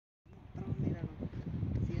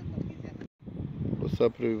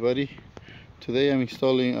What's up, everybody? Today I'm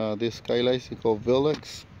installing this skylight. It's called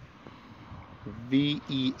Velux,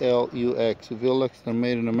 V-E-L-U-X. Velux, they're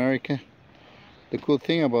made in America. The cool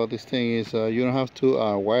thing about this thing is you don't have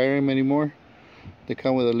to wire them anymore. They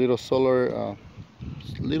come with a little solar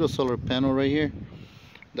panel right here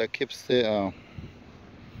that keeps the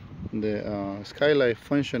skylight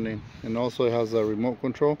functioning, and also it has a remote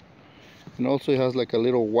control, and also it has like a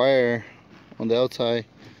little wire on the outside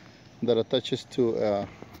that attaches to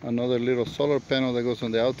another little solar panel that goes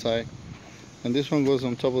on the outside, and this one goes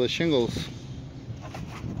on top of the shingles.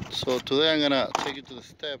 So today I'm gonna take you to the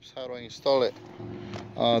steps how to install it.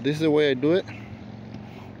 This is the way I do it.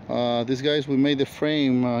 These guys, we made the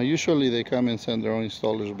frame. Usually they come and send their own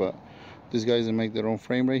installers, but these guys, they make their own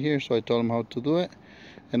frame right here. So I told them how to do it,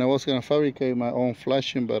 and I was gonna fabricate my own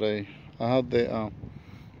flashing, but I have the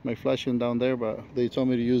my flashing down there, but they told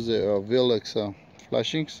me to use the Velux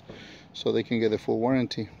flashings so they can get the full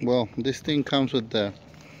warranty. Well, this thing comes with the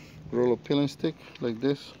roll of peeling stick like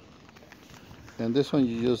this, and this one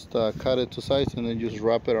you just cut it to size and then just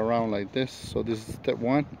wrap it around like this. So this is step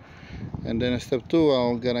one, and then step two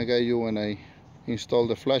I'm gonna guide you when I install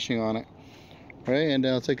the flashing on it. All right, and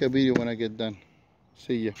then I'll take a video when I get done.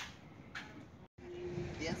 See ya.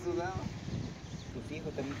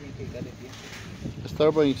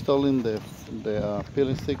 Start by installing the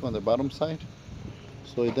peeling stick on the bottom side.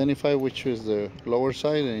 So identify which is the lower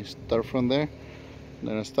side and start from there.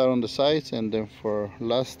 Then I start on the sides, and then for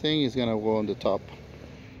last thing is gonna go on the top.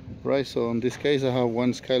 Right, so in this case I have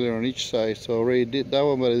one skylight on each side. So I already did that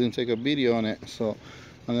one, but I didn't take a video on it. So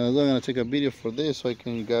I'm gonna take a video for this so I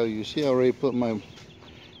can guide you. See, I already put my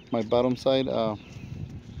bottom side what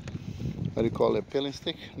do you call it, peeling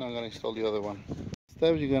stick. Now I'm gonna install the other one.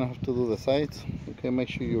 Steps, you're gonna have to do the sides. Okay, make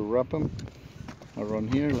sure you wrap them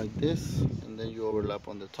around here like this, and then you overlap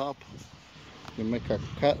on the top. You make a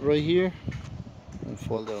cut right here and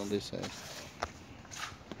fold it on this side.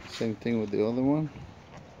 Same thing with the other one.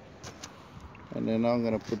 And then now I'm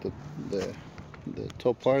gonna put the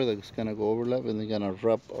top part that's gonna go overlap, and then gonna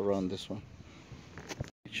wrap around this one.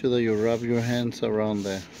 Make sure that you wrap your hands around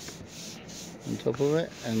the on top of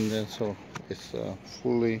it, and then so it's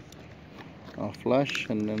fully flush,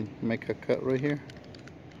 and then make a cut right here.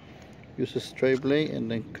 Use a straight blade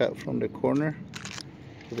and then cut from the corner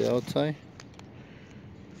to the outside.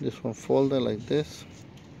 This one folded like this,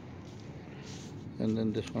 and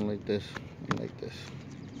then this one like this and like this.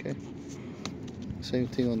 Okay, same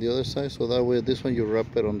thing on the other side, so that way this one you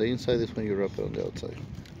wrap it on the inside, this one you wrap it on the outside.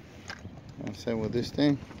 And same with this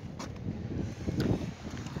thing.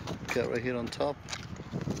 Cut right here on top,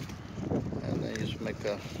 and then just make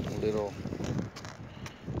a little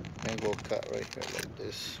angle cut right here like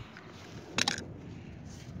this.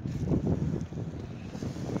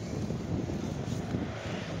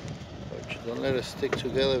 But you don't let it stick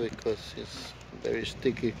together because it's very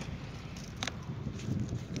sticky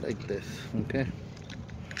like this. Okay,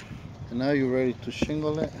 and now you're ready to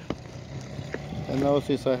shingle it. And now,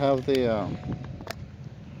 since I have the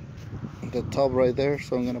top right there,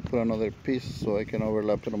 so I'm gonna put another piece so I can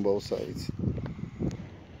overlap it on both sides.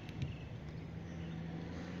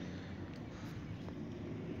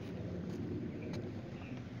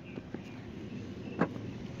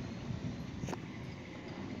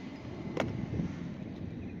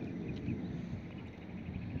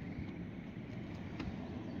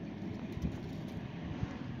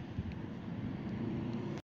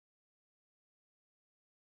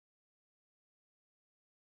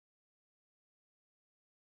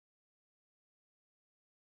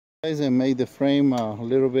 Guys, I made the frame a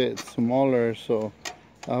little bit smaller, so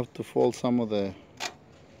I have to fold some of the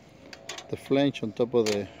flange on top of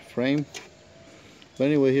the frame. But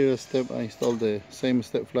anyway, here's a step. I installed the same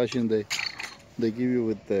step flashing they give you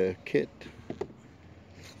with the kit.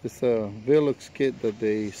 It's a Velux kit that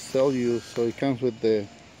they sell you, so it comes with the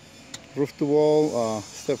roof to wall,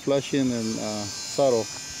 step flashing, and saddle.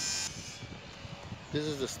 This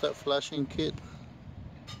is the step flashing kit.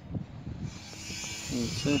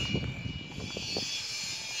 See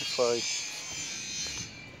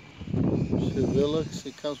Velux,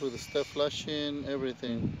 it comes with the step flashing,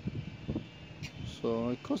 everything. So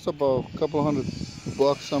it costs about a couple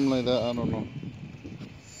 $100, something like that, I don't know.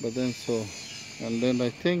 But then and then I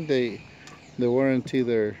think they warranty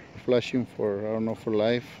their flashing for, I don't know, for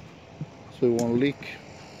life, so it won't leak.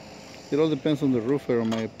 It all depends on the roofer, in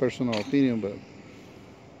my personal opinion, but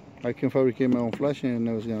I can fabricate my own flashing and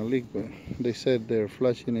it was gonna leak, but they said their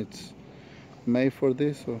flashing it's made for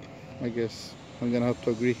this, so I guess I'm gonna have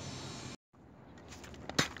to agree.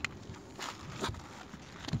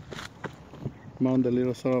 mount the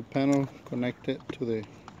little solar panel, connect it to the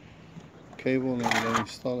cable, and then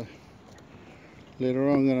install it. Later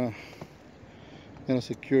on I'm gonna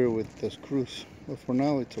secure it with the screws, but for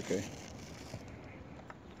now it's okay.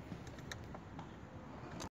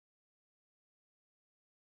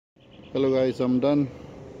 Hello guys, I'm done.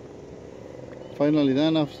 Finally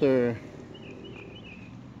done after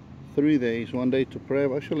 3 days, 1 day to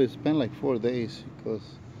prep. Actually it's been like 4 days because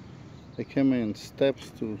I came in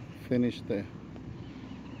steps to finish to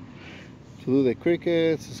do the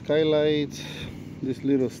crickets, skylights, this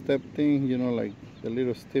little step thing, you know, like the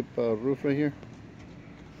little step roof right here.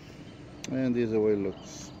 And this is the way it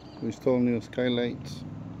looks. We install new skylights,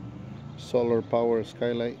 solar power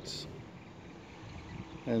skylights.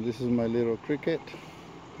 And this is my little cricket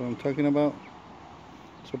that I'm talking about.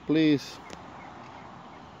 So please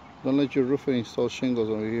don't let your roofer install shingles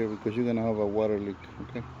over here because you're gonna have a water leak,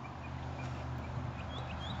 okay?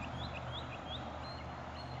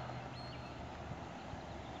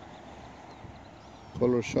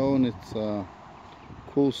 Color shown, it's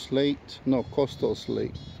cool slate, no, coastal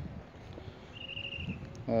slate.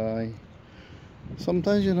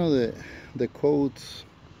 Sometimes, you know, the codes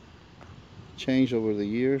change over the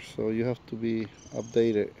years, so you have to be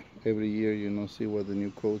updated every year, you know, see what the new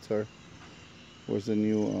codes are, what's the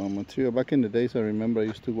new material. Back in the days, I remember I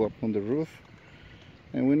used to go up on the roof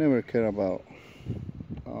and we never care about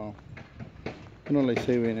you know, like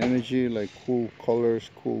saving energy, like cool colors,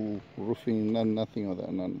 cool roofing, nothing of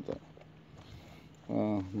that, none of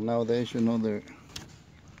that. Nowadays, you know,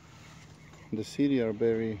 the city are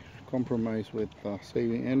very compromised with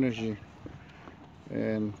saving energy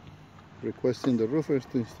and requesting the roofers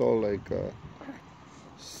to install like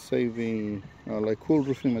saving like cool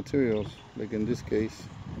roofing materials, like in this case.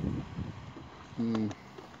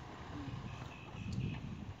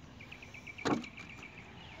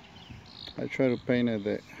 I try to paint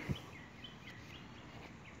it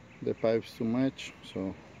the pipes to match,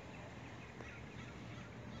 so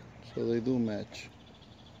they do match.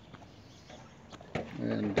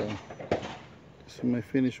 And this is my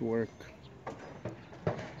finished work.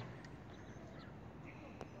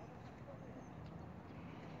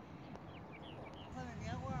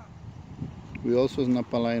 We also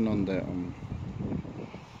snap a line on the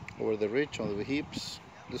over the ridge, on the hips.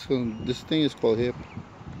 This thing is called hip.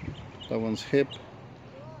 That one's hip.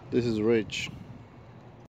 This is ridge.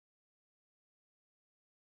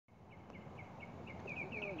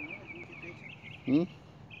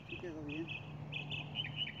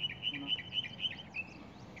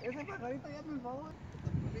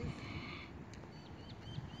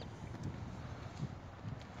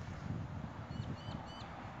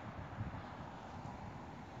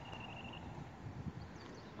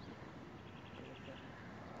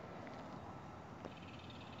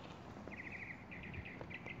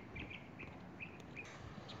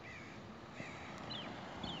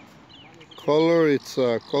 Color, it's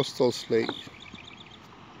coastal slate.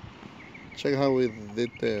 Check how we did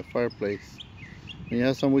the fireplace. When you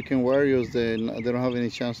have some weekend warriors, they don't have any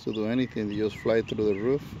chance to do anything. They just fly through the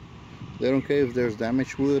roof. They don't care if there's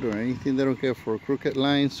damaged wood or anything. They don't care for crooked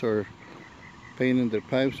lines or painting their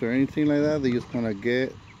pipes or anything like that. They just want to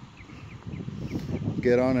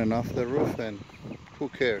get on and off the roof, and who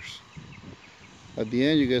cares? At the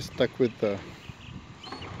end, you get stuck with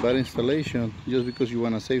bad installation just because you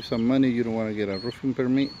want to save some money. You don't want to get a roofing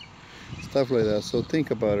permit, stuff like that. So think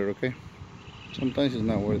about it, okay? Sometimes it's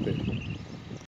not worth it.